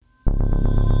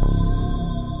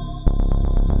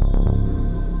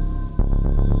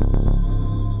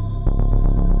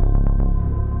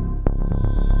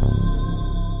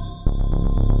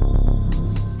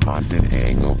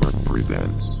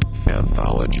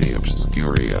Anthology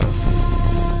Obscuria.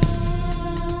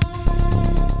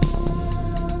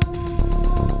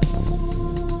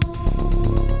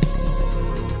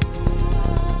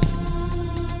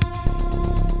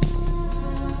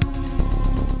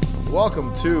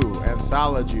 Welcome to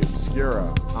Anthology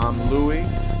Obscura. I'm Louie,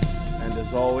 and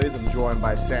as always, I'm joined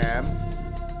by Sam.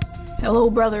 Hello,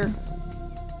 brother.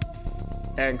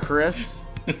 And Chris.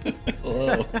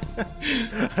 Hello.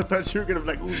 I thought you were gonna be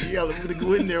like, "Ooh, yeah, I'm gonna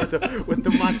go in there with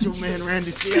the Macho Man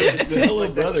Randy Savage." The hello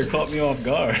brother caught me off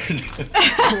guard.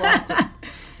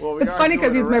 Well, It's funny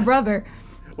because he's my brother.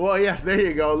 Well, yes, there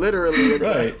you go. Literally, it's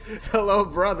Right. like, hello,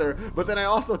 brother. But then I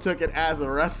also took it as a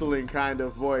wrestling kind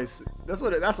of voice. That's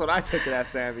what I took it as,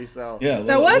 Sammy. So Yeah,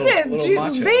 That wasn't. little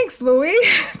macho. Thanks, Louie.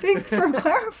 Thanks for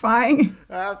clarifying.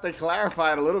 I have to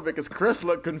clarify it a little bit because Chris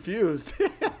looked confused.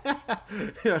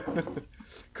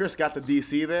 Chris got the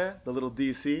DC there, the little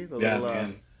DC, the Yeah, little,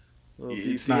 man. little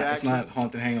It's DC not. action. It's not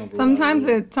Haunted Hangover. Sometimes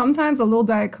Little- sometimes a little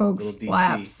Diet Coke little DC.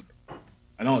 slaps.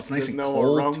 I know it's nice There's and no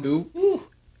cold rum. too. Woo.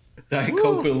 Diet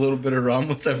Coke with a little bit of rum.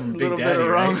 What's that from Big little Daddy? bit of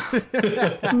rum.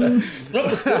 Right?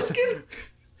 Rumpelstiltskin.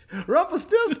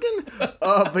 Rumpelstiltskin.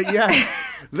 But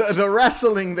yes, the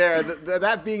wrestling there,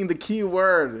 that being the key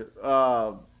word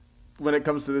when it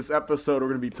comes to this episode we're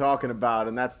going to be talking about,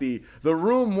 and that's the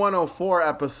Room 104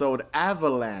 episode,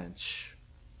 Avalanche.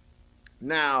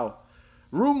 Now,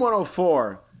 Room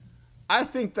 104, I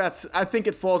think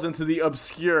it falls into the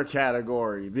obscure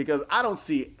category because I don't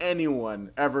see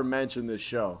anyone ever mention this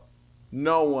show.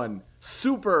 No one.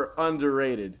 Super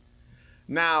underrated.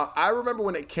 Now, I remember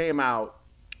when it came out,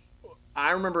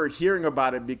 I remember hearing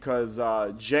about it because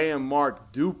Jay and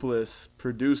Mark Duplass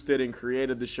produced it and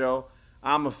created the show.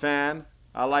 I'm a fan.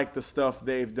 I like the stuff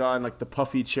they've done, like The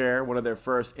Puffy Chair, one of their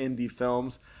first indie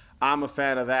films. I'm a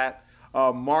fan of that.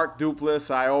 Mark Duplass,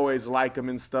 I always like him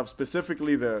and stuff,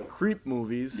 specifically the Creep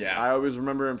movies. Yeah. I always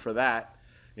remember him for that.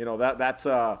 You know, that's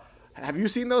have you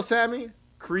seen those, Sammy?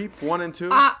 Creep 1 and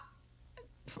 2?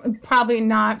 Probably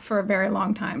not for a very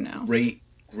long time now.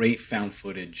 Great found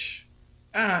footage.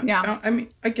 Yeah. I mean,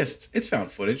 I guess it's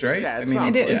found footage, right? Yeah, it's I mean,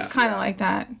 found It's kind of like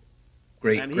that.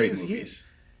 great And movies.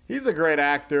 He's a great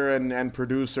actor and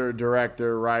producer,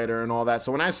 director, writer, and all that.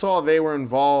 So when I saw they were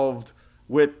involved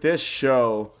with this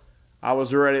show,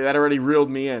 that already reeled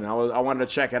me in. I wanted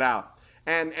to check it out.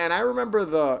 And I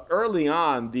remember early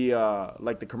on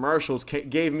the commercials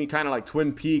gave me kind of like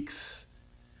Twin Peaks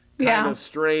kind of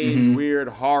strange, weird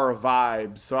horror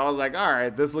vibes. So I was like, all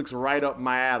right, this looks right up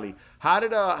my alley. How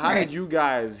did you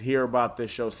guys hear about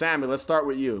this show? Sammy, let's start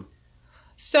with you.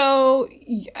 So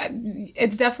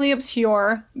it's definitely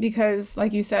obscure because,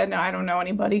 like you said, no, I don't know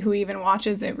anybody who even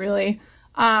watches it really.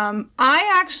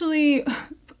 I actually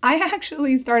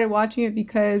started watching it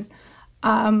because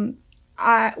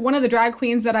one of the drag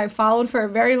queens that I followed for a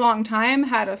very long time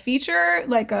had a feature,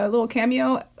 like a little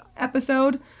cameo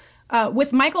episode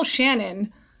with Michael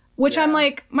Shannon, which I'm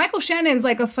like, Michael Shannon's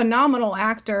like a phenomenal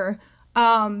actor.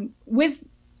 With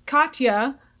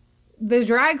Katya, the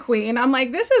drag queen, I'm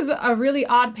like, this is a really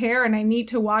odd pair and I need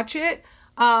to watch it.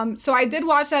 So I did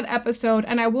watch that episode,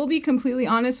 and I will be completely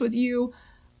honest with you.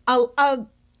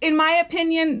 In my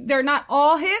opinion, they're not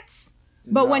all hits,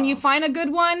 but when you find a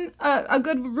good one, a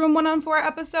good Room 104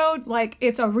 episode, like,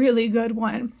 it's a really good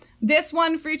one. This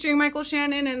one featuring Michael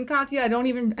Shannon and Katya,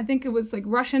 I think it was like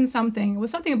Russian something. It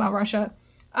was something about Russia.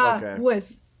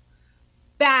 Was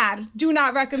bad. Do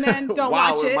not recommend. Don't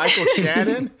watch it. Michael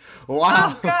Shannon? Wow.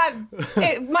 Oh, God.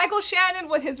 Michael Shannon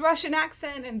with his Russian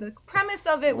accent, and the premise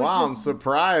of it was Wow, I'm just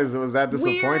surprised it was that weird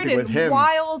disappointing and with him.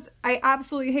 wild. I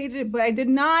absolutely hated it, but I did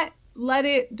not let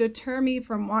it deter me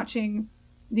from watching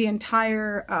the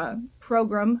entire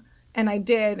program, and I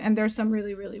did, and there's some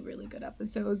really, really, really good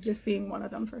episodes, this being one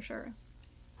of them for sure.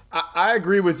 I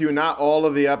agree with you. Not all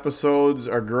of the episodes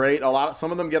are great.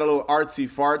 Some of them get a little artsy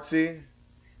fartsy.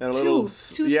 And too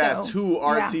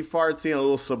artsy fartsy and a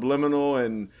little subliminal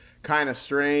and kind of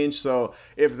strange. So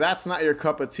if that's not your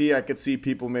cup of tea, I could see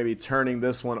people maybe turning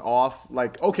this one off.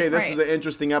 Like, okay, this is an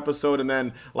interesting episode, and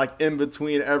then like in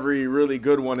between every really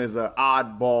good one is an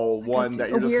oddball one that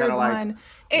you're just kind of like,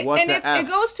 it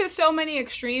goes to so many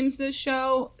extremes. This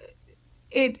show,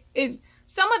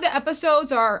 some of the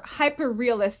episodes are hyper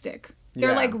realistic.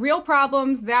 They're like real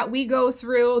problems that we go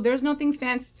through. There's nothing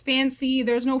fancy.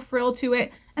 There's no frill to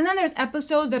it. And then there's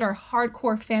episodes that are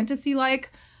hardcore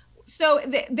fantasy-like. So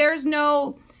there's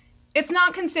no... It's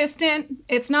not consistent.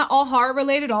 It's not all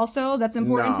horror-related also. That's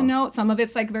important to note. Some of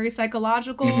it's like very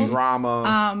psychological.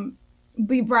 Drama.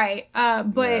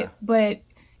 But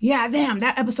yeah, damn,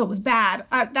 that episode was bad.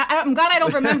 I'm glad I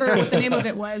don't remember what the name of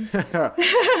it was.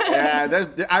 Yeah,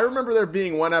 I remember there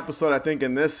being one episode, I think,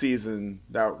 in this season,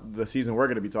 the season we're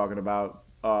going to be talking about,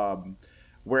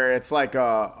 where it's like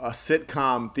a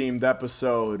sitcom themed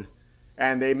episode,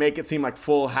 and they make it seem like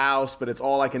Full House, but it's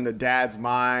all like in the dad's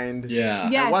mind. Yeah.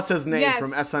 Yes. And what's his name yes.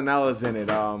 from SNL is in it?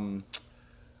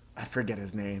 I forget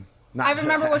his name. I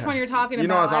remember which one you're talking about. You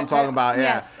know what I'm talking about? Yeah.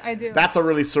 Yes, I do. That's a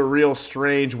really surreal,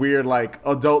 strange, weird, like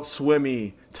Adult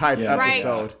Swimmy type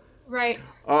episode. Right.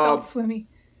 Adult Swimmy.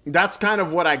 That's kind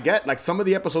of what I get. Like some of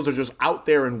the episodes are just out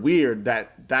there and weird. That's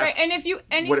right. And if you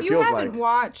haven't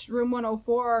watched Room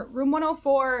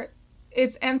 104,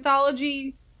 it's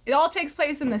anthology. It all takes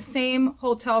place in the same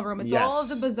hotel room. It's all of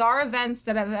the bizarre events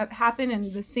that have happened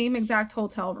in the same exact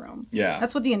hotel room. Yeah.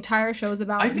 That's what the entire show is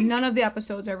about. None of the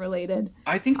episodes are related.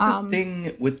 I think the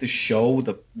thing with the show,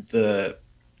 the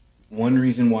one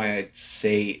reason why I'd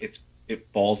say it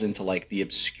falls into like the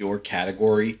obscure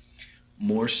category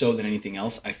more so than anything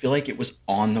else, I feel like it was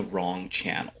on the wrong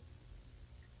channel.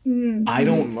 I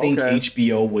don't think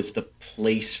HBO was the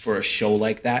place for a show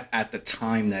like that at the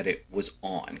time that it was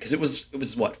on, because it was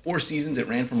what, 4 seasons. It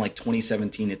ran from like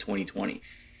 2017 to 2020,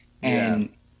 and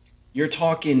you're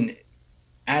talking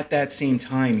at that same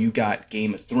time you got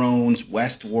Game of Thrones,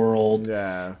 Westworld,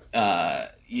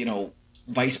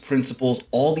 Vice Principals,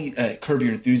 all the Curb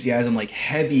Your Enthusiasm, like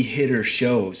heavy hitter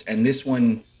shows, and this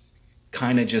one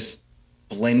kind of just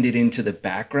blended into the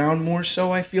background more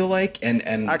so, I feel like, and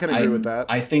I can agree with that.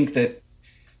 I think that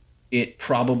it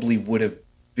probably would have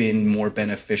been more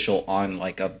beneficial on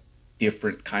like a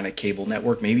different kind of cable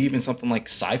network, maybe even something like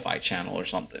Sci-Fi Channel or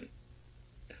something.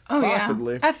 Oh,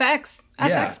 possibly. Yeah.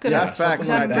 FX could have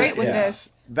done great with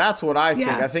this. That's what I think.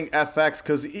 I think FX,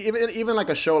 because even like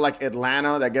a show like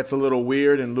Atlanta that gets a little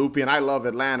weird and loopy, and I love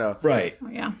Atlanta. Right. Oh,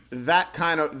 yeah. That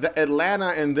kind of Atlanta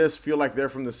and this feel like they're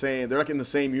from the same. They're like in the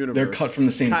same universe. They're cut from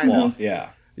the same cloth.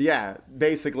 Yeah. Yeah.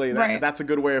 Basically, that's a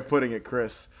good way of putting it,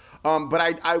 Chris.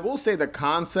 But I will say the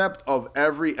concept of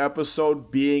every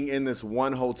episode being in this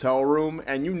one hotel room,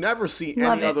 and you never see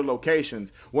any other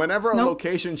locations. Whenever a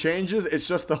location changes, it's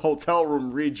just the hotel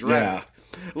room redressed.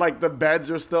 Like the beds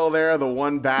are still there, the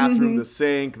one bathroom, the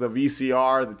sink, the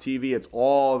VCR, the TV, it's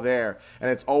all there.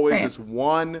 And it's always this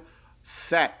one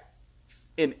set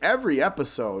in every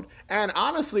episode. And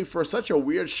honestly, for such a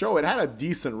weird show, it had a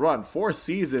decent run. 4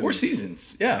 seasons. 4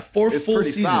 seasons. Yeah. 4 full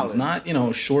seasons. Solid.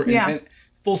 Not, short. Yeah. And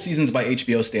full seasons by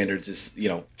HBO standards is,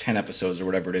 10 episodes or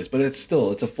whatever it is. But it's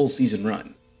a full season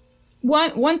run.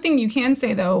 One thing you can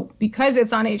say, though, because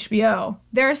it's on HBO,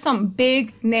 there are some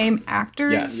big name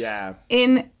actors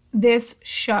in this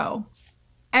show.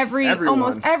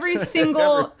 Almost every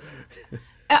single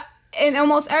in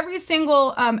almost every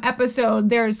single episode,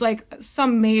 there's like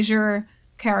some major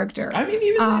character. I mean,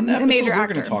 even in the episode we're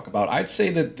actor. going to talk about, I'd say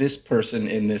that this person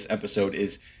in this episode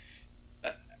is,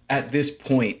 at this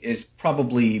point, is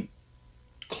probably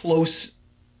close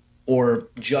or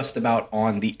just about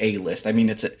on the A-list. I mean,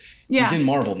 he's in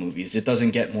Marvel movies. It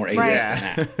doesn't get more A-list than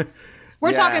that.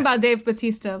 We're talking about Dave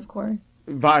Bautista, of course.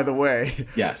 By the way.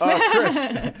 Yes.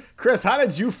 Chris, how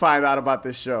did you find out about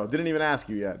this show? Didn't even ask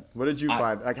you yet. What did you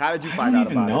find? Like, how did you find out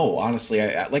about it? I don't even know, honestly.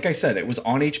 Like I said, it was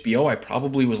on HBO. I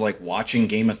probably was like watching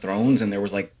Game of Thrones, and there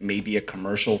was like maybe a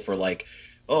commercial for like,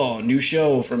 new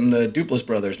show from the Duplass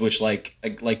brothers, which like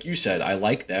you said, I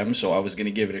like them, so I was going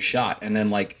to give it a shot. And then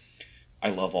like, I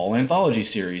love all anthology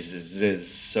series,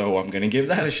 so I'm going to give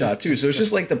that a shot too. So it's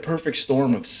just like the perfect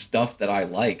storm of stuff that I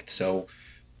liked. So,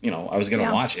 I was going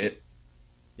to watch it.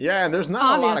 Yeah, and there's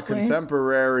not a lot of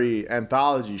contemporary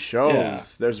anthology shows. Yeah.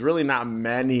 There's really not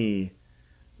many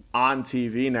on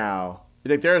TV now.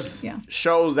 Like there's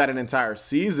shows that an entire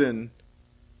season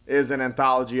is an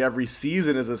anthology. Every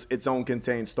season is its own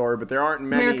contained story, but there aren't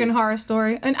many American Horror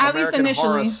Story, and at least initially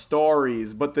Horror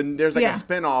Stories. But then there's like a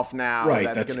spin-off now,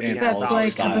 that's going to be anthology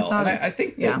style. And I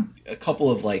think that a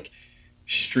couple of like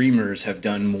streamers have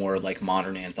done more like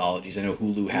modern anthologies. I know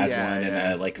Hulu had one,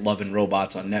 and like Love and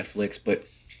Robots on Netflix. But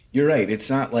you're right; it's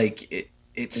not like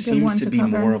it seems to be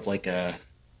more of like a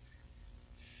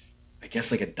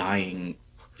dying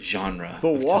genre.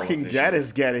 The Walking Dead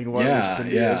is getting one, which to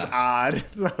me is odd.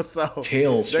 so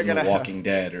Tales from The Walking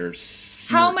Dead or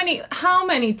how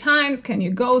many times can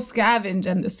you go scavenge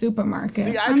in the supermarket?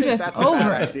 See, I think that's a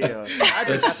bad idea. I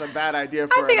think that's a bad idea.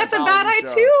 I think that's a bad idea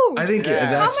too. I think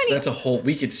that's a whole.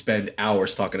 We could spend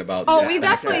hours talking about. Oh, we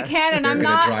definitely can, and I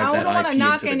don't want to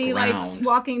knock any like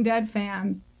Walking Dead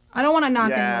fans. I don't want to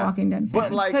knock any Walking Dead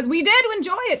fans, because we did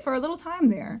enjoy it for a little time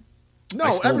there. No,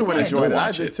 everyone enjoyed it.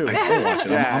 I did too. I still watch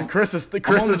it. Chris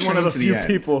is one of the few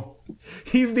people.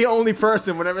 He's the only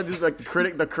person. Whenever there's like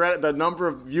the number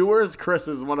of viewers, Chris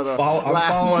is one of the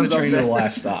last following ones the train up to there. the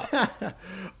last stop.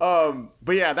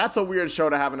 But yeah, that's a weird show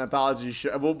to have an anthology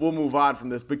show. We'll move on from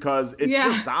this because it's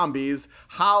just zombies.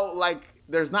 How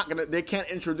they can't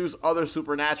introduce other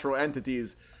supernatural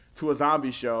entities to a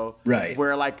zombie show, right?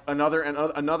 Where like another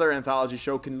anthology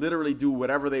show can literally do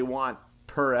whatever they want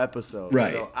per episode,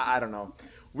 right? So I don't know,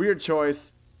 weird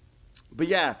choice. But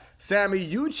yeah, Sammy,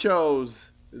 you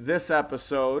chose this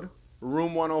episode,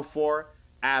 Room 104,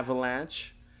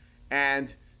 Avalanche,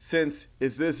 and since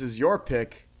this is your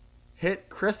pick, hit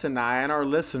Chris and I and our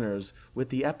listeners with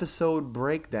the episode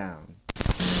breakdown.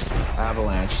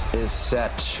 Avalanche is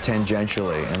set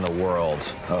tangentially in the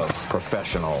world of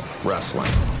professional wrestling,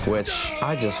 which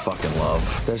I just fucking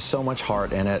love. There's so much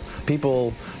heart in it.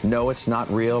 People know it's not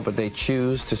real, but they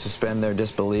choose to suspend their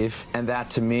disbelief. And that,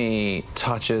 to me,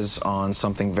 touches on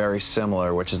something very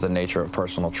similar, which is the nature of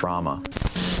personal trauma.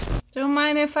 Don't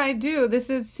mind if I do.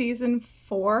 This is season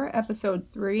 4,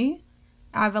 episode 3,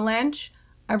 Avalanche.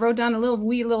 I wrote down a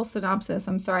little synopsis.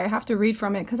 I'm sorry, I have to read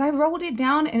from it because I wrote it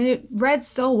down and it read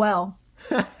so well.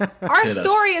 Our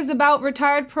story is about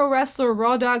retired pro wrestler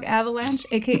Raw Dog Avalanche,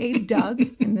 aka Doug,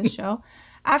 in this show.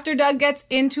 After Doug gets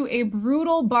into a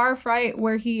brutal bar fight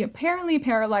where he apparently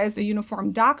paralyzed a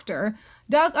uniformed doctor,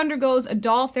 Doug undergoes a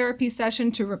doll therapy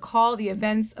session to recall the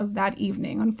events of that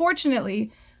evening.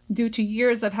 Unfortunately, due to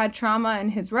years of head trauma in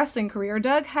his wrestling career,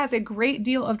 Doug has a great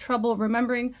deal of trouble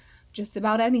remembering just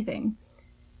about anything.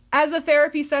 As the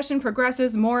therapy session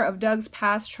progresses, more of Doug's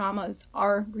past traumas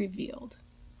are revealed.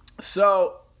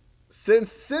 So,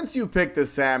 since you picked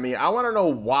this, Sammy, I want to know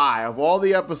why, of all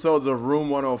the episodes of Room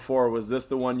 104, was this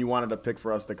the one you wanted to pick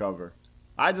for us to cover?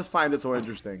 I just find it so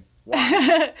interesting.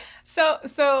 Why?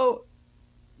 So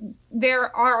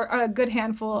there are a good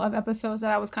handful of episodes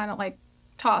that I was kind of like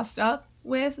tossed up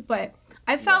with, but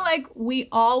I felt like we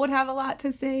all would have a lot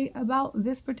to say about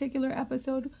this particular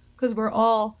episode because we're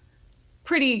all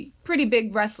pretty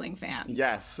big wrestling fans.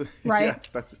 Yes. Right?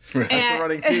 Yes, that's the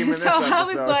running theme in this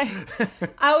episode.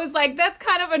 I was like, that's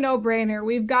kind of a no-brainer.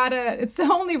 It's the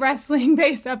only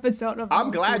wrestling-based episode of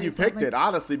I'm glad you picked it,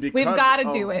 honestly, because we've got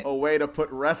to do it. A way to put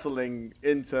wrestling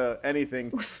into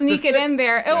anything. Sneak it in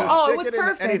there. It was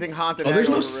perfect. Anything haunted. Oh, there's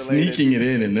no related. sneaking it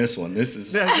in this one. This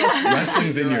is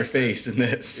wrestling's in your face in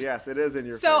this. Yes, it is in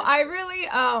your face. So I really,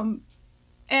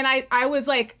 and I was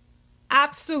like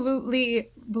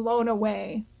absolutely blown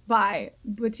away by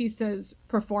Batista's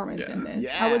performance in this.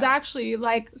 Yeah. I was actually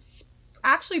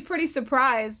pretty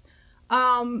surprised.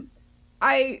 I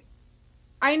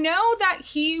know that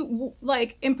he,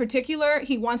 like, in particular,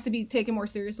 he wants to be taken more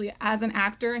seriously as an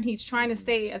actor, and he's trying to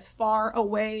stay as far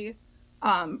away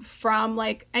from,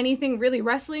 like, anything really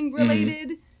wrestling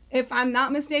related. If I'm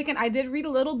not mistaken, I did read a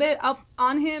little bit up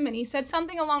on him, and he said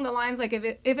something along the lines like,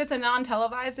 if it's a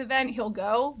non-televised event, he'll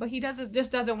go, but he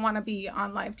just doesn't want to be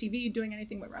on live TV doing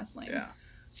anything with wrestling. Yeah.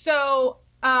 So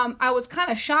I was kind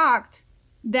of shocked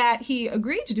that he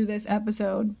agreed to do this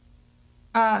episode.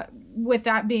 With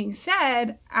that being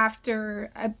said,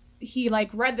 after he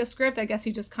like read the script, I guess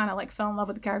he just kind of like fell in love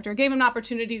with the character. It gave him an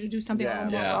opportunity to do something a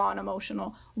little more raw and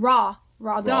emotional. Raw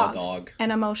dog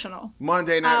and emotional.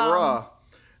 Monday Night Raw.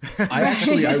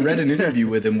 I read an interview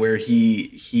with him where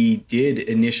he did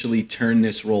initially turn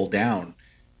this role down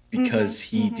because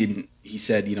he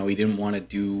said, you know, he didn't want to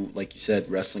do, like you said,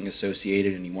 wrestling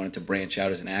associated, and he wanted to branch out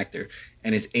as an actor.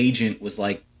 And his agent was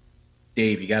like,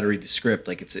 Dave, you got to read the script.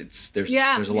 Like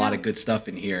there's a lot of good stuff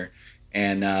in here.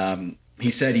 And he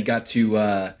said he got to do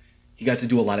a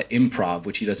lot of improv,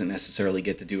 which he doesn't necessarily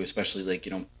get to do, especially like,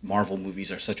 you know, Marvel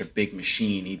movies are such a big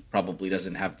machine. He probably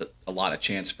doesn't have a lot of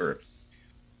chance for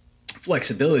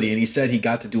flexibility, and he said he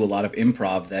got to do a lot of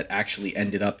improv that actually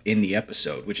ended up in the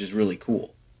episode, which is really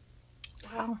cool.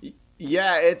 Wow.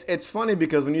 Yeah, it's funny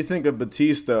because when you think of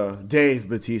Dave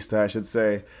Batista, I should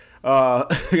say,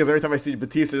 because every time I see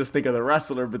Batista, I just think of the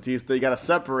wrestler Batista. You got to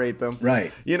separate them,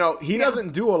 right? You know, he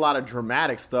doesn't do a lot of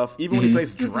dramatic stuff. Even when he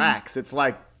plays Drax, it's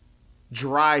like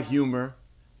dry humor.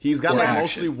 He's got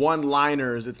mostly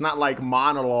one-liners. It's not like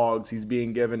monologues he's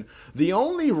being given. The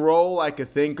only role I could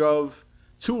think of,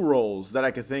 2 roles that I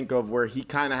could think of where he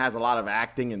kind of has a lot of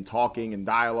acting and talking and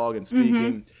dialogue and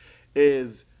speaking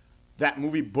is that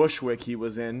movie Bushwick he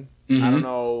was in. I don't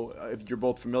know if you're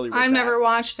both familiar with that. I've never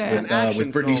watched it. It's an action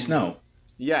with Brittany Snow.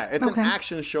 Yeah, it's an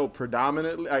action show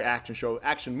predominantly,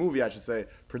 action movie, I should say,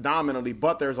 predominantly,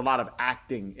 but there's a lot of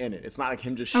acting in it. It's not like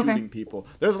him just shooting people.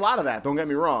 There's a lot of that, don't get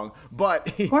me wrong,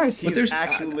 but there's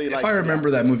actually if I remember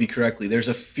that movie correctly, there's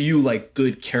a few like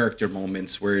good character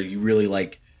moments where you really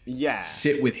like Yeah.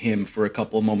 sit with him for a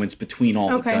couple of moments between all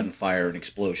the Okay. gunfire and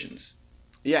explosions.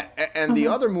 Yeah, and the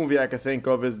other movie I could think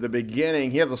of is the beginning.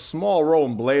 He has a small role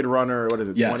in Blade Runner. What is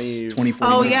it? Yes,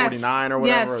 2049 Oh, yes. 49 or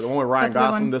whatever. Yes. The one with Ryan That's a good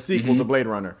Gosling, one. the sequel to Blade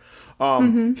Runner.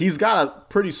 He's got a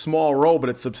pretty small role, but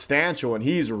it's substantial, and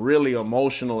he's really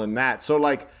emotional in that. So,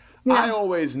 like, Yeah. I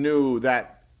always knew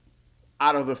that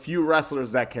out of the few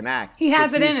wrestlers that can act, He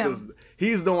has it in he's him.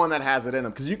 he's the one that has it in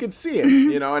him because you can see it,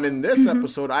 you know. And in this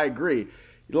episode, I agree.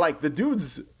 Like, the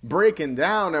dude's breaking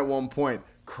down at one point,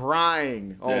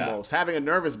 crying almost, having a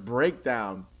nervous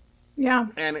breakdown. Yeah.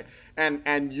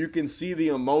 And you can see the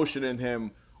emotion in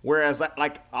him. Whereas,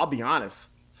 like I'll be honest,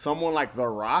 someone like The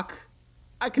Rock,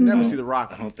 I can never see The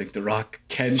Rock. I don't think The Rock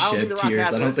can I don't think shed The Rock tears.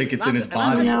 has I it. don't think it's in his And I like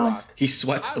body. The No. Rock. He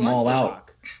sweats I them like all The out. Rock.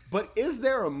 But is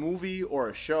there a movie or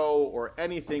a show or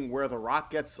anything where The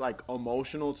Rock gets like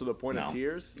emotional to the point No. of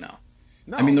tears? No.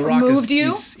 No. I mean, The Rock Moved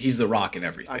is you? he's The Rock in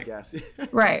everything. I guess.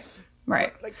 Right.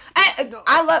 Right. Like,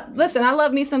 I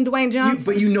love me some Dwayne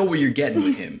Johnson. But you know where you're getting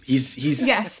with him. He's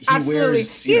Yes, he absolutely.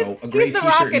 wears a great He's The t-shirt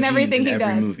Rock and in jeans everything in he every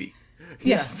does. movie.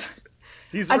 Yes.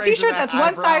 he's A raising t-shirt that that's one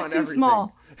eyebrow size and too everything.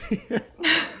 small.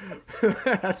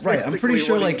 That's Right, I'm pretty basically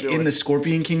sure what like he's doing. in the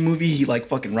Scorpion King movie, he like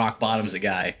fucking rock bottoms a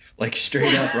guy, like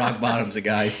straight up rock bottoms a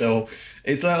guy. So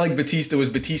it's not like Batista was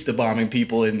Batista bombing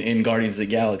people in Guardians of the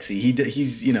Galaxy.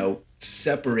 He's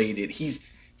separated.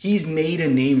 He's made a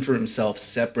name for himself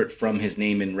separate from his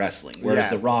name in wrestling, whereas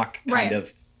Yeah. The Rock kind Right.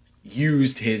 of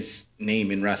used his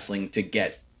name in wrestling to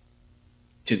get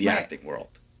to the Right. acting world.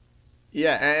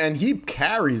 Yeah, and he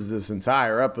carries this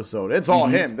entire episode. It's all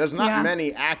him. There's not Yeah.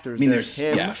 many actors. I mean, there's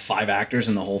him. 5 actors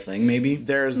in the whole thing, maybe.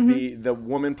 There's the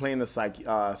woman playing the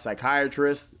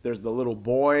psychiatrist. There's the little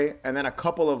boy, and then a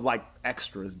couple of like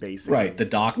extras, basically. Right, the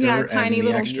doctor Yeah, and tiny the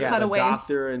little extras. Yeah, the cutaways.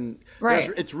 doctor and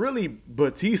Right. it's really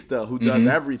Batista who does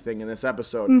everything in this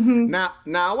episode. Now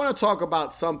I want to talk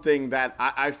about something that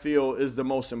I feel is the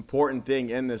most important thing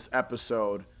in this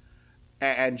episode,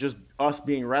 and just us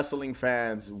being wrestling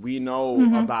fans, we know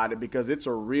about it because it's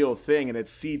a real thing, and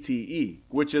it's CTE,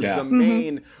 which is Yeah. the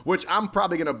main. Which I'm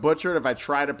probably gonna butcher it if I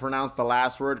try to pronounce the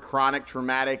last word: chronic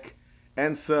traumatic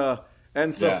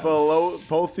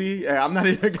encephalopathy. Yeah, I'm not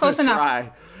even gonna Close enough.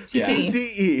 try. Yeah.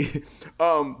 CTE.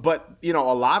 But a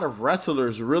lot of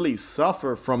wrestlers really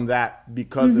suffer from that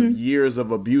because of years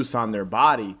of abuse on their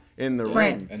body in the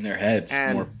Right. ring. And their heads,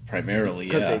 And- more primarily,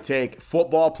 Because they take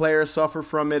football players suffer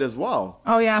from it as well.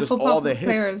 Oh yeah, Just football all the hits.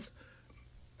 players.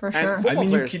 For sure. football I mean,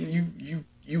 players-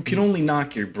 you can only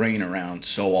knock your brain around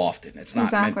so often. It's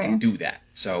not meant Exactly. to do that.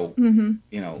 So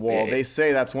Well, they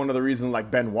say that's one of the reasons like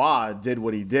Benoit did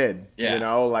what he did. Yeah.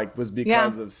 Was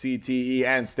because of CTE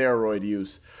and steroid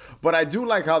use. But I do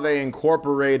like how they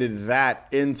incorporated that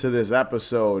into this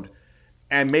episode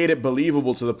and made it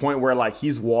believable to the point where like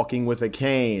he's walking with a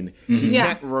cane. He Yeah.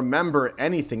 can't remember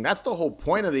anything. That's the whole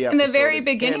point of the In episode. the very is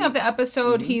beginning him- of the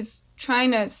episode, he's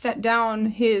trying to set down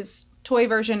his toy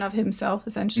version of himself,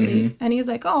 essentially. And he's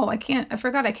like, "Oh, I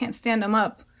forgot I can't stand him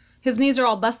up. His knees are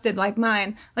all busted like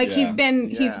mine." Like he's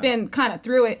Yeah. been kind of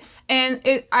through it. And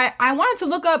I wanted to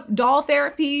look up doll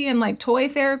therapy and like toy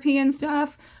therapy and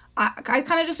stuff. I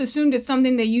kind of just assumed it's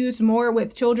something they use more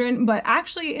with children, but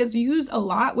actually is used a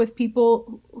lot with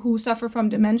people who suffer from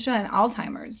dementia and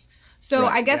Alzheimer's. So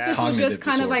Right. I guess Yeah. this was just Cognitive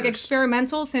kind of like disorders.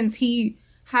 experimental since he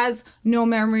has no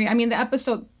memory. I mean, the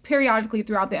episode, periodically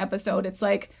throughout the episode, it's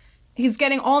like he's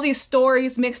getting all these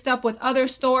stories mixed up with other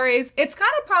stories. It's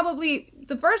kind of probably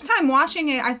the first time watching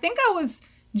it, I think I was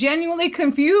genuinely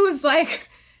confused like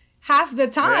half the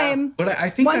time. But I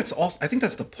think One- I think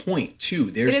that's the point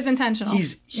too. There's It is intentional.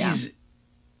 Yeah.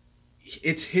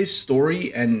 It's his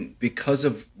story, and because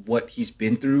of what he's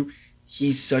been through,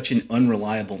 he's such an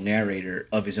unreliable narrator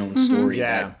of his own story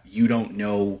Yeah. that you don't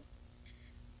know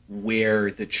where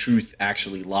the truth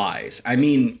actually lies. I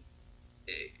mean,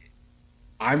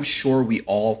 I'm sure we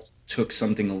all took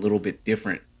something a little bit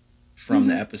different from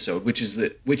the episode,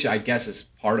 which I guess is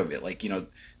part of it. Like,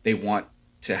 they want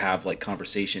to have like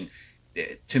conversation.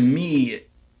 To me,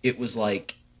 it was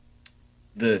like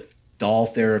the doll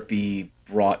therapy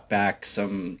brought back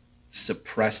some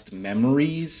suppressed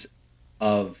memories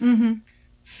of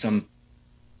some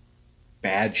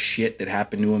bad shit that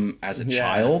happened to him as a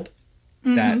child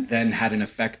that then had an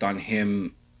effect on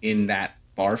him in that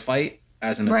bar fight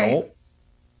as an Right. adult.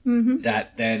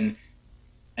 That then,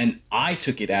 and I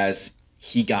took it as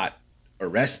he got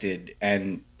arrested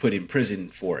and put in prison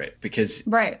for it because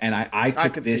Right. and I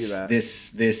took could see that.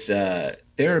 this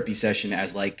therapy session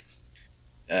as like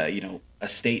a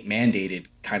state mandated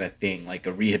kind of thing, like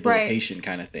a rehabilitation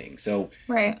kind of thing. So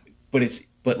Right. but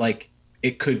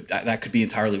it could that could be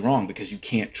entirely wrong because you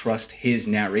can't trust his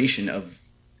narration of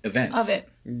events. Of it.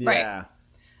 Yeah. Right.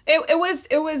 It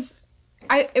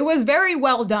was very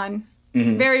well done.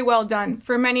 Very well done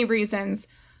for many reasons.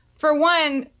 For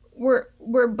one,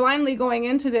 we're blindly going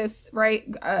into this, right?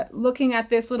 Looking at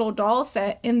this little doll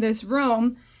set in this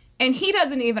room, and he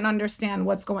doesn't even understand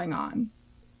what's going on.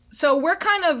 So we're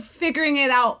kind of figuring it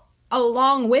out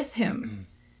along with him.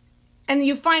 And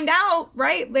you find out,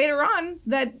 right, later on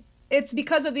that it's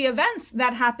because of the events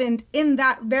that happened in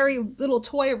that very little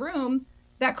toy room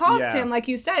that caused him, like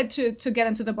you said, to get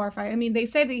into the bar fight. I mean, they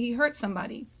say that he hurt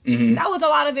somebody. That was a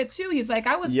lot of it too. He's like,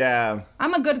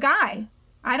 I'm a good guy.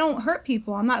 I don't hurt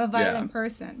people. I'm not a violent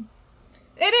person.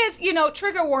 It is,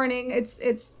 trigger warning.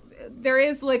 There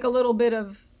is like a little bit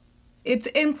of, it's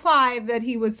implied that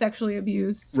he was sexually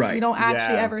abused. Right. We don't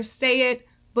actually ever say it,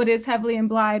 but it's heavily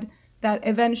implied that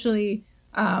eventually,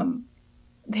 what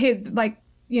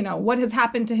has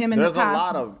happened to him in the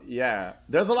past.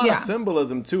 There's a lot of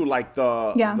symbolism too, like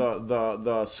the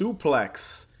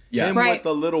suplex. Yes. Him with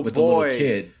the little boy,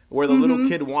 kid. where the little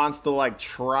kid wants to like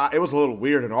try. It was a little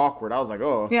weird and awkward. I was like,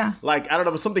 oh, yeah. Like I don't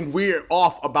know, there's something weird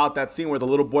off about that scene where the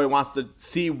little boy wants to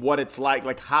see what it's like.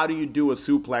 Like, how do you do a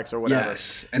suplex or whatever?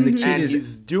 Yes, and the kid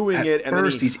he's doing it, and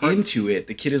first then he's into it.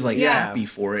 The kid is like happy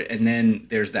for it, and then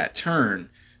there's that turn.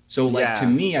 So like to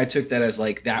me, I took that as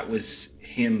like that was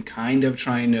him kind of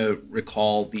trying to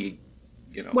recall the,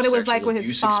 what it was like with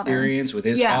his father. Experience with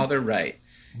his father, right?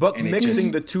 But and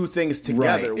mixing the two things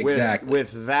together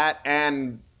with that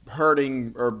and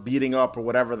hurting or beating up or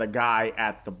whatever the guy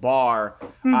at the bar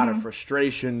out of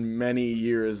frustration many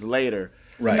years later.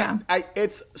 Right. Yeah.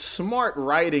 It's smart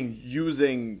writing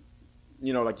using,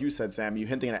 like you said, Sam, you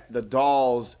hinting at the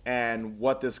dolls and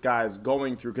what this guy's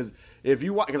going through. Because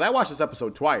I watched this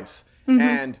episode twice,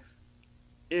 and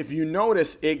if you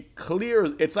notice,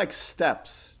 it's like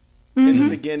steps. In the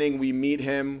beginning, we meet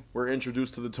him, we're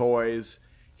introduced to the toys.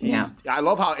 I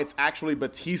love how it's actually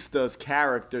Batista's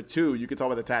character too. You can tell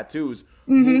by the tattoos,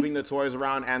 moving the toys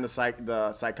around, and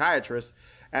the psychiatrist.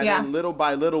 And then little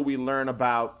by little, we learn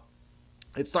about.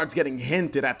 It starts getting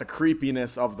hinted at the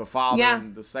creepiness of the father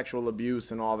and the sexual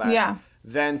abuse and all that. Yeah.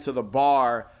 Then to the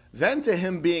bar. Then to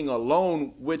him being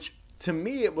alone, which to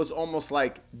me it was almost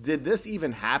like, did this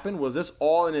even happen? Was this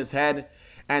all in his head?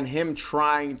 And him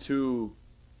trying to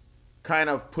kind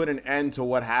of put an end to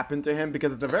what happened to him,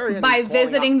 because at the very end, by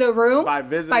visiting the room,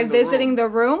 that's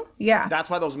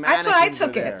why those mannequins. That's what I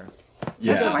took it. There.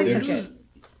 Yeah, that's how I took it.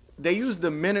 They use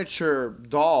the miniature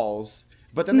dolls,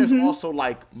 but then there's also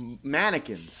like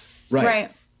mannequins. Right.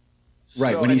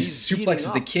 So, when he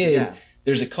suplexes the kid,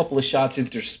 there's a couple of shots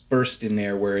interspersed in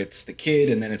there where it's the kid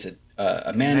and then it's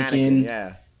a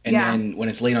mannequin. And then when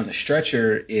it's laid on the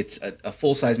stretcher, it's a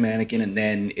full-size mannequin, and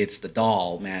then it's the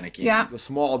doll mannequin. Yeah. The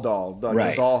small dolls, the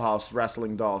dollhouse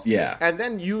wrestling dolls. Yeah. And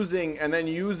then using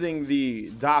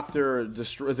the Dr.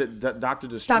 Is it Dr.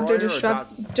 Destroyer? Dr.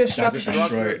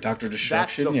 Destruction. Dr.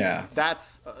 Destruction,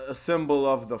 That's a symbol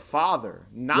of the father.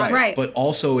 Right. But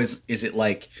also, is it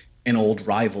like an old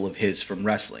rival of his from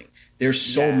wrestling? There's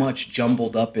so much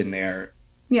jumbled up in there.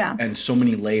 Yeah. And so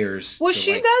many layers. Well,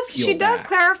 she does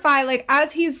clarify, like,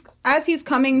 as he's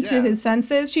coming to his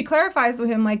senses, she clarifies with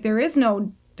him, like, there's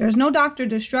no Dr.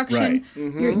 Destruction.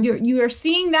 Right. You're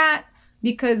seeing that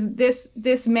because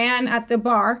this man at the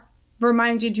bar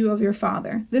reminded you of your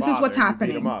father. This is what's happening.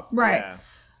 Beat him up. Right.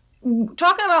 Yeah.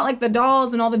 Talking about like the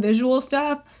dolls and all the visual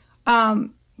stuff,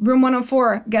 Room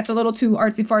 104 gets a little too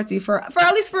artsy fartsy for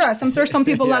at least for us. I'm sure some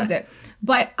people loves it.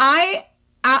 But I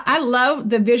love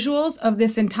the visuals of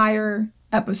this entire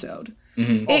episode.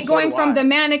 It going from the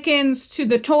mannequins to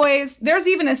the toys. There's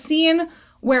even a scene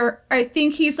where I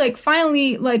think he's like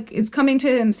finally like it's coming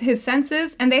to his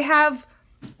senses, and they have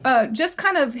just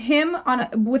kind of him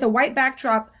with a white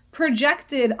backdrop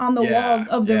projected on the walls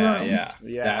of the room.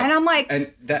 Yeah. And I'm like,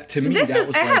 and that to me,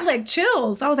 I had like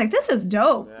chills. I was like, this is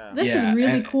dope. Yeah. This is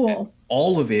really cool. And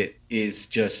all of it is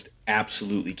just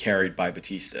absolutely carried by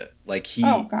Batista. Like if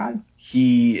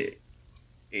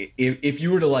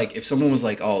you were to like, if someone was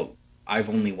like, oh, I've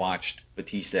only watched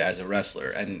Batista as a wrestler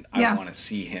and I want to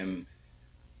see him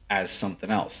as something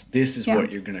else, this is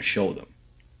what you're going to show them.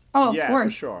 Oh, of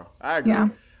course. For sure. I agree. Yeah.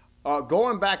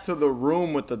 Going back to the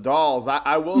room with the dolls,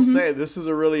 I will say this is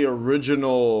a really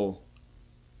original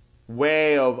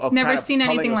way of never kind of seen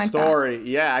telling anything a like story. that.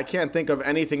 Yeah, I can't think of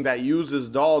anything that uses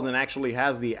dolls and actually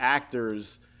has the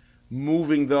actors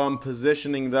moving them,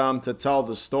 positioning them to tell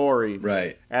the story.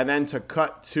 Right. And then to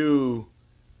cut to,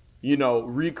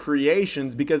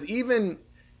 recreations, because even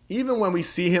when we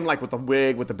see him like with the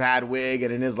wig, with the bad wig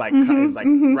and in his like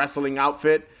wrestling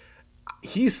outfit,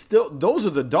 he's still, those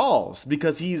are the dolls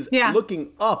because he's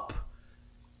looking up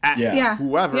at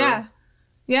whoever. Yeah.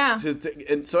 Yeah.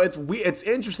 And so it's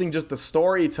interesting, just the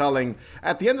storytelling.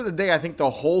 At the end of the day, I think the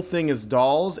whole thing is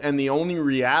dolls, and the only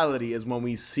reality is when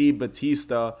we see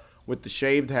Batista with the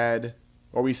shaved head,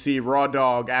 or we see Raw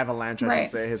Dog Avalanche, I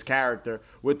should say, his character,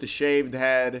 with the shaved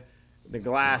head, the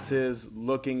glasses,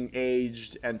 looking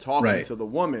aged, and talking to the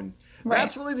woman. Right.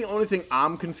 That's really the only thing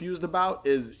I'm confused about,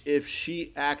 is if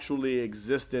she actually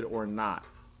existed or not.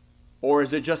 Or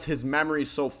is it just his memory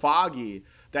so foggy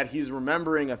that he's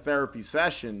remembering a therapy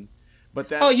session, but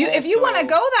then if you want to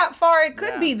go that far, it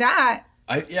could be that.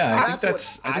 I think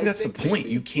that's the point.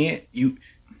 You can't he,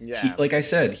 like I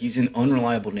said, he's an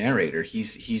unreliable narrator.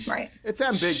 He's right. It's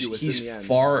ambiguous. He's in the end.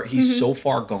 far. He's so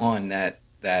far gone that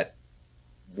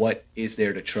what is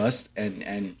there to trust,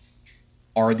 and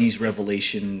are these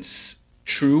revelations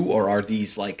true, or are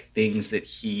these like things that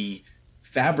he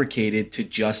fabricated to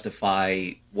justify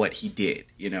what he did?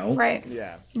 You know? Right.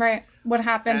 Yeah. Right. What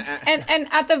happened? And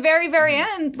at the very, very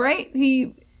end, right?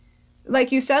 He,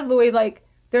 like you said, Louis, like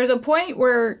there's a point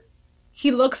where he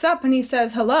looks up and he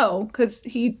says hello, because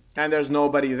and there's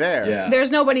nobody there. Yeah. There's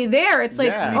nobody there. It's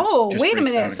like, wait a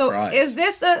minute. So cries. Is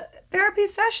this a therapy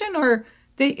session, or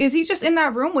is he just in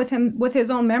that room with him, with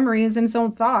his own memories and his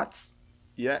own thoughts?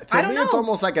 Yeah. To me, it's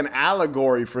almost like an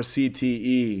allegory for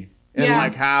CTE, and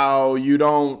like how you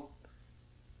don't.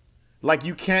 Like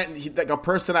you can't, like a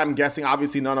person, I'm guessing,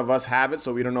 obviously none of us have it,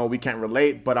 so we don't know, we can't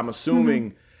relate, but I'm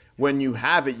assuming when you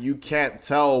have it, you can't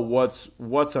tell what's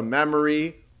a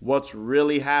memory, what's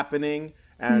really happening,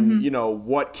 and you know,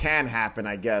 what can happen,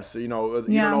 I guess. You know,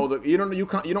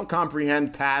 you don't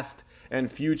comprehend past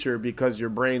and future because your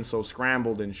brain's so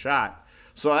scrambled and shot.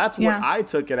 So that's what I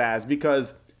took it as,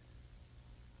 because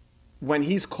when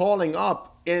he's calling up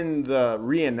in the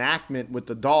reenactment with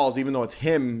the dolls, even though it's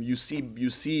him, you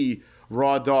see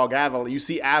Raw Dog Avalanche, you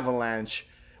see Avalanche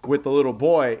with the little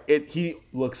boy. He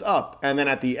looks up, and then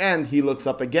at the end he looks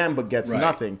up again but gets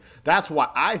nothing. That's why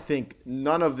I think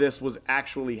none of this was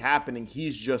actually happening.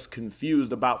 He's just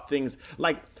confused about things.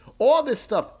 Like all this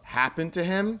stuff happened to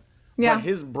him, but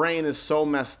his brain is so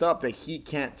messed up that he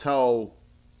can't tell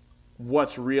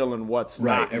what's real and what's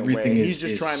not. Everything he's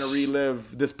just trying to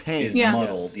relive this pain. Is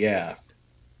muddled. Yeah,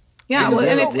 and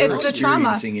it's the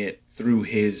trauma. Experiencing it through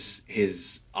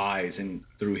his eyes and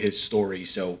through his story.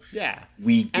 So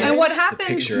we get and what happens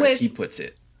the picture as he puts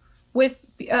it. With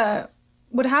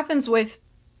what happens with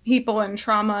people and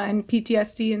trauma and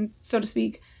PTSD, and so to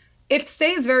speak, it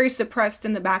stays very suppressed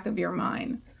in the back of your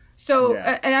mind. So,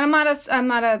 and I'm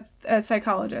not a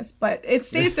psychologist, but it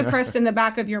stays suppressed in the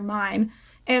back of your mind.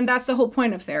 And that's the whole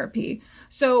point of therapy.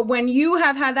 So when you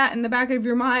have had that in the back of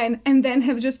your mind and then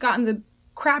have just gotten the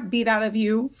crap beat out of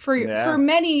you for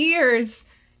many years,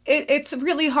 it's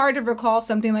really hard to recall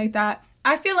something like that.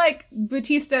 I feel like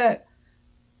Batista,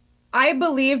 I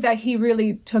believe that he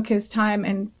really took his time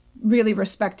and really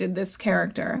respected this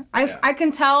character. I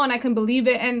can tell and I can believe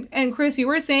it. And Chris, you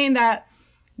were saying that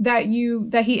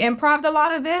he improv'd a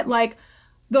lot of it, like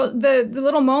the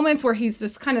little moments where he's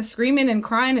just kind of screaming and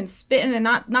crying and spitting and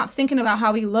not thinking about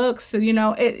how he looks. So, you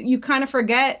know, you kind of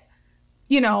forget,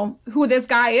 you know, who this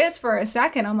guy is for a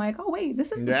second. I'm like, oh wait,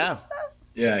 this is Batista?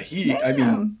 Yeah, I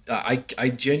mean, I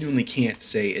genuinely can't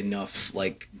say enough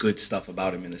like good stuff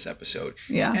about him in this episode.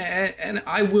 Yeah. And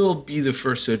I will be the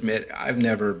first to admit, I've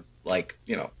never like,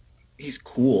 you know, he's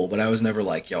cool, but I was never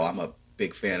like, yo, I'm a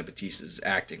big fan of Batista's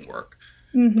acting work.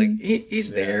 Like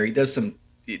he's there, he does some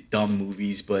dumb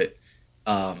movies, but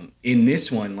in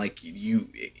this one, like you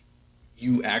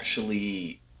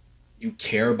actually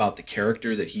care about the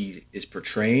character that he is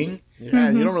portraying. Yeah,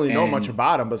 you don't really know much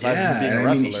about him besides him being a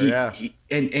wrestler.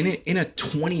 And in a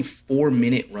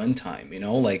 24-minute runtime, you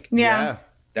know, like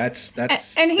that's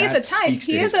and he's a type.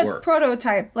 He is a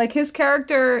prototype. Like his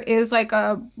character is like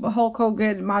a Hulk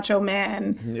Hogan, Macho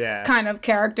Man kind of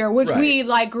character, which we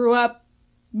like grew up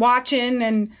watching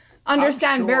and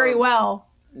understand very well.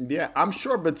 Yeah, I'm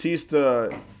sure Batista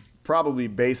probably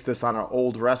based this on an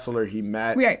old wrestler he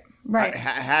met. Right.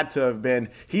 Had to have been.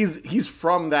 He's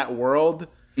from that world,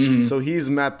 so he's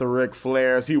met the Ric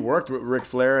Flairs. He worked with Ric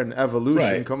Flair in Evolution.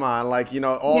 Right. Come on, like, you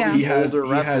know, all these older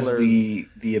wrestlers. He has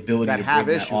the ability to bring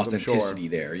that authenticity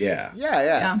there. Yeah.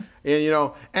 And you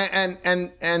know,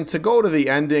 and to go to the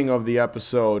ending of the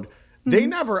episode, they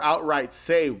never outright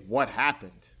say what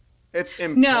happened. It's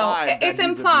implied. No, it's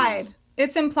implied. Abused.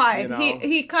 It's implied. You know?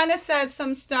 He kind of says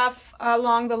some stuff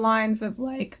along the lines of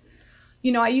like,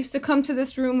 you know, I used to come to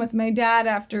this room with my dad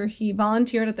after he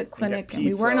volunteered at the clinic, and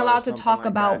we weren't allowed to talk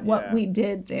about what we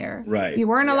did there. Right. We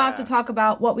weren't allowed to talk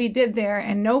about what we did there,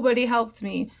 and nobody helped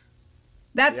me.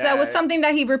 That was something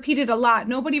that he repeated a lot.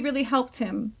 Nobody really helped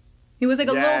him. He was like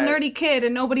a little nerdy kid,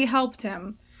 and nobody helped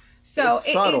him. So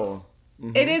it's subtle.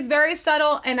 It is very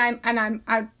subtle, and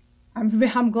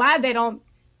I'm glad they don't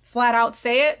flat out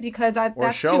say it, because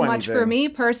that's too much for me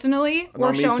personally,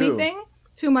 or show anything.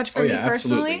 Too much for me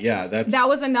personally. Absolutely. Yeah, that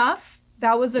was enough.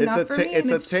 That was enough for me.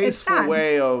 It's a tasteful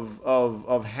way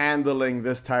of handling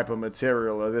this type of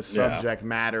material or this subject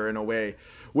matter in a way,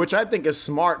 which I think is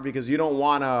smart, because you don't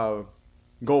want to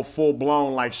go full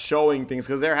blown like showing things,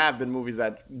 because there have been movies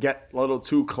that get a little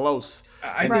too close.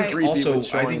 I think also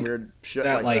weird shit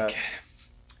that like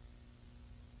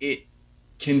it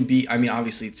can be. I mean,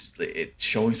 obviously, it's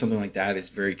showing something like that is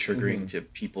very triggering to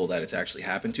people that it's actually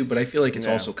happened to. But I feel like it's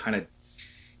also kind of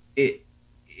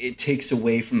it takes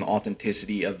away from the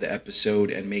authenticity of the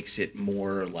episode and makes it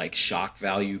more like shock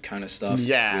value kind of stuff.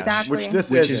 Yeah, exactly.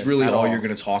 Which is really all you're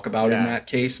going to talk about in that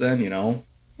case. Then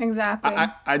Exactly.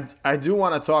 I do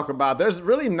want to talk about, there's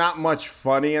really not much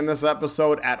funny in this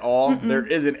episode at all. There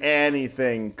isn't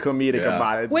anything comedic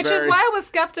about it. Which is why I was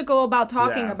skeptical about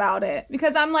talking about it,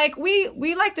 because I'm like,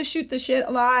 we like to shoot the shit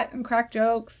a lot and crack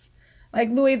jokes. Like,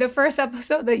 Louis, the first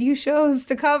episode that you chose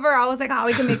to cover, I was like, oh,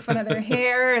 we can make fun of their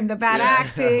hair and the bad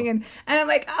acting. And I'm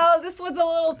like, oh, this one's a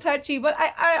little touchy. But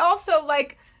I also,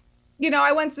 like,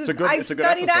 I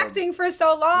studied acting for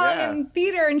so long in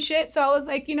theater and shit. So I was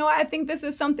like, I think this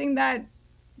is something that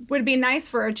would be nice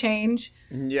for a change.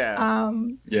 Yeah.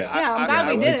 I'm glad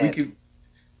we did it.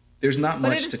 There's not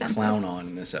much to clown on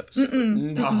in this episode.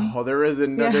 No, there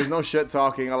isn't. No, there's no shit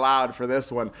talking allowed for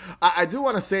this one. I do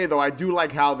want to say, though, I do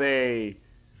like how they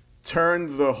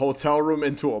turned the hotel room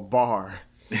into a bar.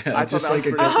 Yeah, just like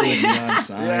a couple of neon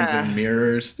signs and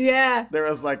mirrors. Yeah. There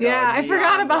was like I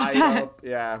forgot about that.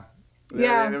 Yeah.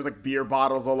 There was like beer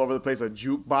bottles all over the place, a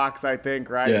jukebox, I think,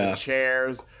 right? Yeah. And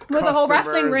chairs. There was a whole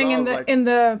wrestling ring in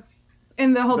the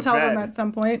hotel room at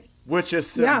some point. Which is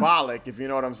symbolic, if you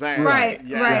know what I'm saying. Right,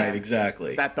 right,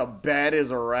 exactly. That the bed is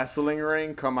a wrestling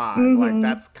ring. Come on, like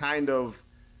that's kind of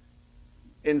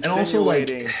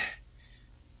insinuating. And also,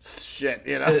 shit,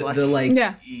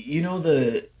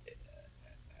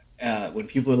 when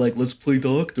people are like, let's play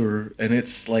doctor, and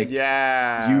it's like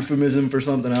euphemism for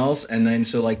something else, and then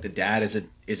so like the dad is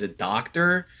a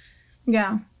doctor.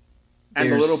 Yeah. And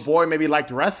the little boy maybe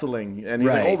liked wrestling, and he's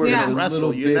like, "Oh, we're gonna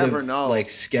wrestle." You never know. Like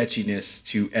sketchiness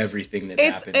to everything that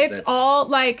happens. It's all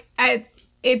like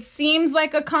it seems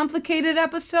like a complicated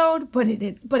episode, but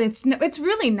it's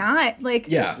really not. Like,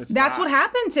 that's what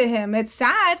happened to him. It's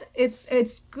sad.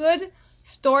 It's good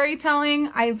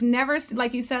storytelling. I've never,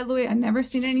 like you said, Louis, I've never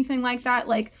seen anything like that.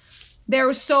 Like, there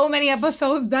were so many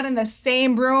episodes done in the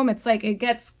same room. It's like it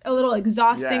gets a little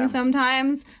exhausting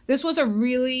sometimes. This was a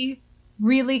really,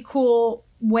 really cool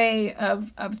way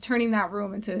of turning that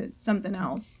room into something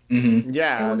else.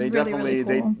 Yeah, they really, definitely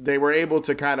really cool. they were able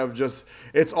to kind of just,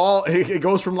 it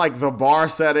goes from like the bar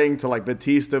setting to like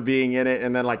Batista being in it,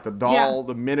 and then like the doll,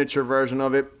 the miniature version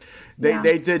of it.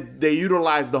 They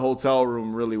utilized the hotel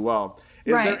room really well.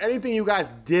 Is there anything you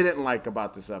guys didn't like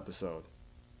about this episode?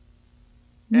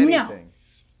 Anything?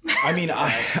 No. I mean,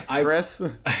 I Chris?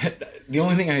 the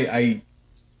only thing I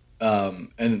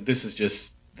and this is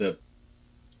just the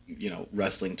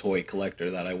wrestling toy collector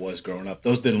that I was growing up.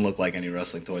 Those didn't look like any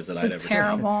wrestling toys that I'd ever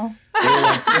terrible.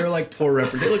 seen. They were like poor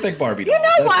They looked like Barbie dolls.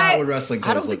 That's not what wrestling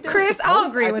toys look like. Chris, I'll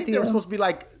agree with you. They were supposed to be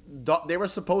like, they were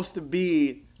supposed to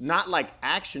be not like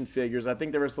action figures. I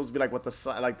think they were supposed to be like what the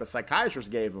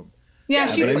psychiatrist gave them. Yeah,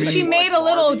 she made a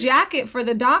little jacket for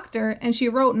the doctor, and she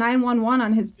wrote 911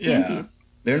 on his panties.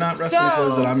 They're not wrestling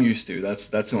clothes that I'm used to. That's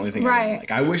the only thing. I like.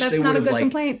 I wish they would have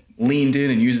leaned in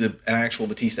and used an actual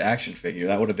Batista action figure.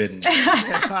 That would have been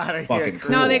fucking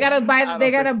cool. No, they gotta buy.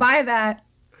 They gotta buy that.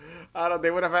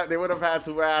 They would have had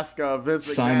to ask Vince McMahon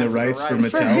sign the rights for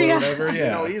Mattel or whatever.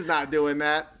 Yeah, no, he's not doing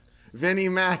that. Vinnie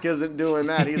Mac isn't doing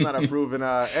that. He's not approving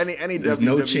any There's WWE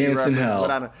no chance in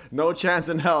hell. No chance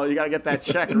in hell. You gotta get that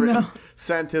check written,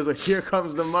 sent his way. Here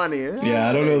comes the money. Yeah,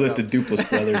 I don't know that the Duplass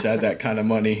brothers had that kind of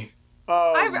money.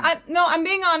 No, I'm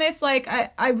being honest. Like,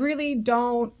 I really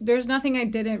don't. There's nothing I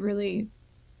didn't really.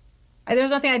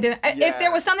 There's nothing I didn't. If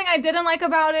there was something I didn't like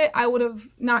about it, I would have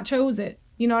not chose it.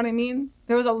 You know what I mean?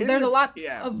 There's a lot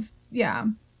of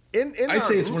I'd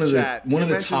say it's one of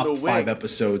the top 5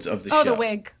 episodes of the show. Oh, the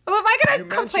wig. Oh, am I gonna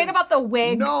complain about the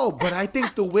wig? No, but I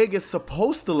think the wig is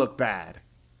supposed to look bad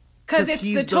because it's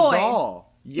the toy.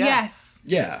 Doll. Yes.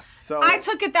 Yeah. So I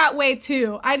took it that way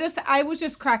too. I was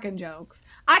just cracking jokes.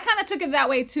 I kind of took it that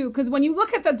way too, because when you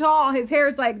look at the doll, his hair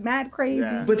is like mad crazy.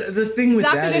 Yeah. But the thing with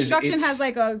Dr. that Destruction is has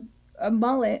like a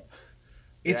mullet.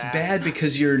 it's Yeah. bad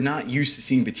because you're not used to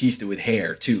seeing Batista with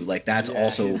hair too. Like that's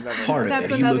also he's never- part of That's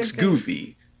it. He another looks thing.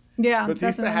 goofy. Yeah, that's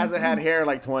Batista another hasn't thing. had hair in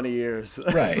like 20 years.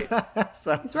 Right.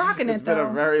 So He's rocking it, It's been a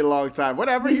though. very long time.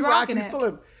 Whatever He's he rocks, rocking he's it.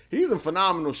 still he's in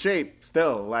phenomenal shape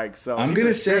still. Like so. I'm he's gonna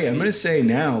in say, I'm 50. gonna say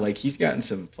now, like he's gotten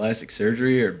some plastic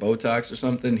surgery or Botox or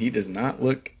something. He does not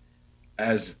look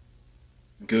as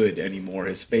good anymore.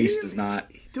 His face does not.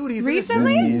 Dude, he's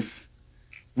Recently? in his 50s.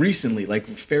 Recently, like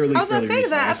fairly. I was gonna fairly say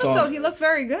recently. that I saw- episode, he looked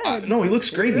very good. No, he looks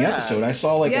great in the Yeah. episode. I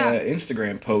saw like Yeah. a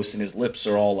Instagram post and his lips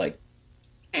are all like.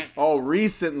 Oh,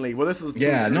 recently. Well, this is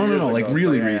Yeah, 2-3 no, years like ago,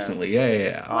 really so yeah. recently.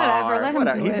 Yeah. Whatever, let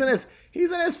him do he's it.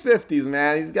 He's in his 50s,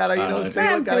 man. He's got to, you know, know. stay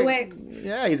Let him look, gotta, do it.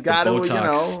 yeah, he's got to, you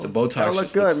Botox- know, the Botox gotta look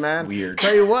just good, looks man. weird.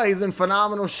 Tell you what, he's in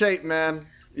phenomenal shape, man.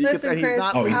 You can Listen, say he's Chris,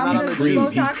 not. Oh, he's I'm not gonna do cream. He'd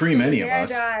Botox cream to any the of day I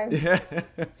us. die.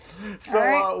 So, All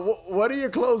right. what are your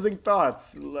closing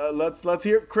thoughts? Let's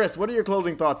hear, Chris. What are your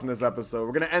closing thoughts in this episode?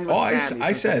 We're gonna end with Oh, I Sammy.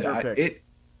 since said it's her pick. it.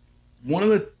 One of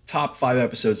the top 5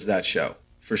 episodes of that show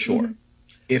for sure.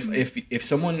 Mm-hmm. If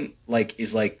someone like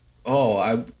is like, oh,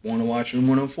 I want to watch Room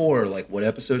 104, like what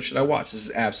episode should I watch? This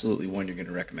is absolutely one you're going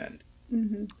to recommend.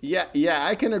 Yeah,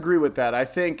 I can agree with that. I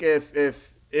think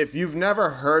if you've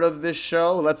never heard of this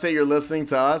show, let's say you're listening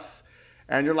to us,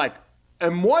 and you're like,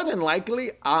 and more than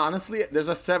likely, honestly, there's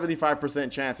a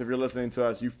 75% chance if you're listening to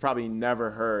us, you've probably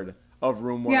never heard of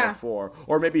Room 104,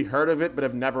 or maybe heard of it but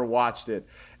have never watched it.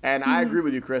 And I agree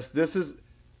with you, Chris. This is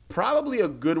probably a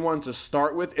good one to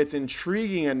start with. It's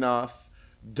intriguing enough,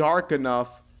 dark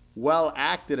enough, well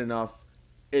acted enough.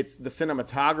 It's the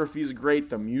cinematography is great,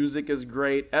 the music is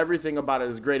great, everything about it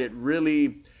is great. It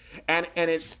really and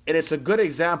it's a good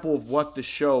example of what the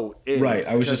show is. Right.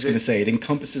 I was just 'cause going to say it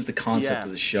encompasses the concept Yeah.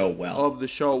 of the show well. of the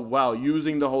show well,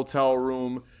 using the hotel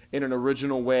room in an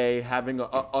original way, having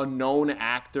a known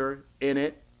actor in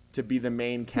it to be the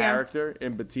main character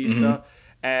in Batista,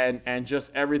 and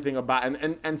just everything about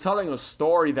and telling a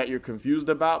story that you're confused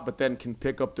about, but then can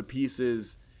pick up the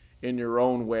pieces in your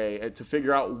own way to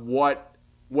figure out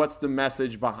what's the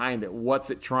message behind it, what's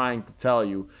it trying to tell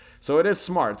you. So it is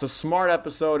smart. It's a smart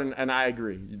episode, and I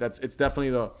agree. It's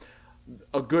definitely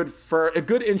a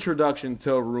good introduction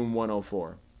to Room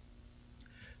 104.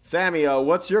 Sammy,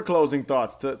 what's your closing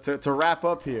thoughts to wrap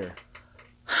up here?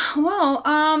 Well,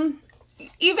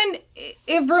 even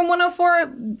if Room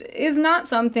 104 is not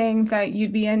something that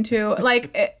you'd be into,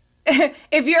 like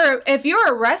if you're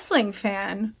a wrestling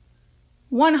fan,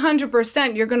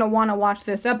 100% you're gonna want to watch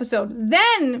this episode.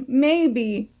 Then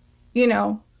maybe,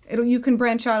 you can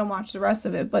branch out and watch the rest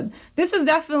of it. But this is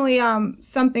definitely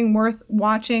something worth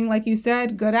watching. Like you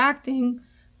said, good acting,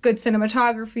 good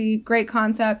cinematography, great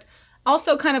concept.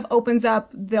 Also, kind of opens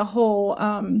up the whole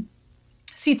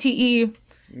CTE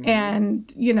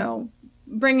and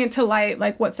bring it to light,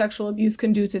 like what sexual abuse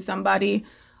can do to somebody.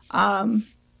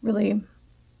 Really,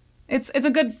 it's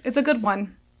a good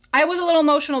one. I was a little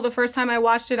emotional the first time I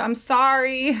watched it. I'm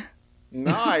sorry.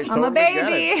 No, I totally I'm a get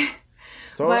baby. it.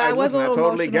 But I was a I little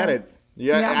totally get emotional. it.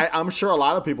 Yeah, Yeah. I'm sure a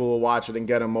lot of people will watch it and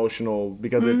get emotional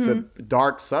because it's a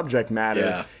dark subject matter.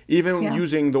 Yeah. Even Yeah.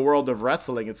 using the world of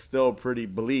wrestling, it's still pretty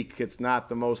bleak. It's not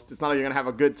like you're gonna have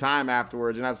a good time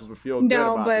afterwards. You're not supposed to feel good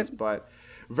No, about but- this, but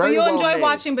very You'll well enjoy made.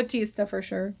 watching Batista for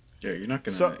sure. Yeah, you're not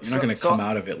gonna So- gonna so- come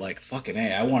out of it like fucking.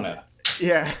 Hey, I want to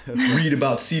Yeah. read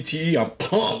about CTE. I'm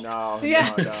pumped. No, Yeah.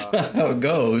 no. That's not how it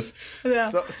goes. Yeah.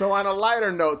 So on a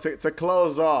lighter note, to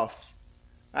close off,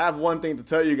 I have one thing to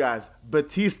tell you guys.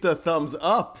 Batista thumbs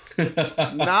up,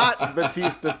 not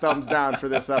Batista thumbs down for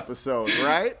this episode,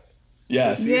 right?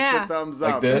 Yes. Yeah. Batista thumbs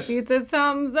Like up. this? Batista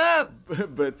thumbs up.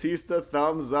 Batista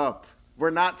thumbs up. We're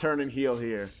not turning heel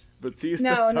here. Batista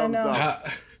No, thumbs no. up.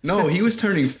 No, he was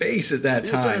turning face at that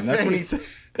He was time. turning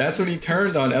That's face. when he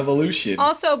turned on Evolution.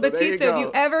 Also, there you Batista, if go.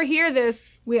 you ever hear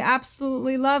this, we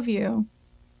absolutely love you,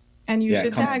 and you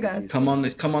should tag us. Come on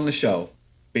the show,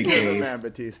 Big Good Dave. man,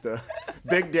 Batista.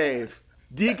 Big Dave.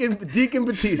 Deacon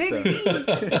Batista.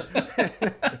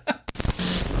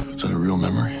 Is that a real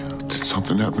memory? Did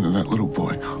something happen to that little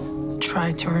boy?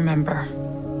 Try to remember.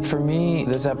 For me,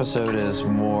 this episode is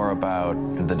more about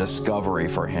the discovery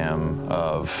for him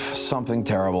of something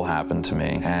terrible happened to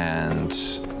me, and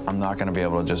I'm not going to be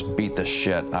able to just beat the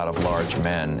shit out of large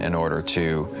men in order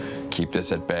to keep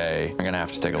this at bay. I'm going to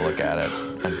have to take a look at it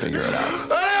and figure it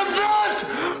out. I am not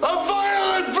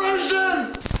a violent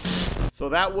person! So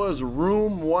that was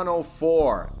Room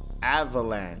 104,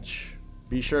 Avalanche.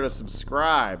 Be sure to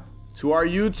subscribe to our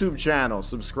YouTube channel.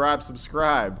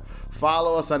 Subscribe.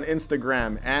 Follow us on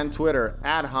Instagram and Twitter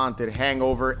at Haunted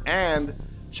Hangover. And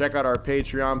check out our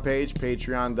Patreon page,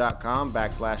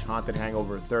 patreon.com/Haunted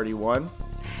Hangover 31.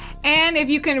 And if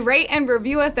you can rate and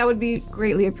review us, that would be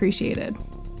greatly appreciated.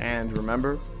 And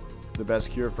remember, the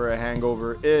best cure for a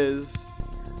hangover is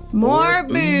More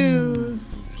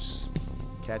booze.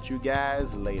 Catch you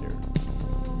guys later.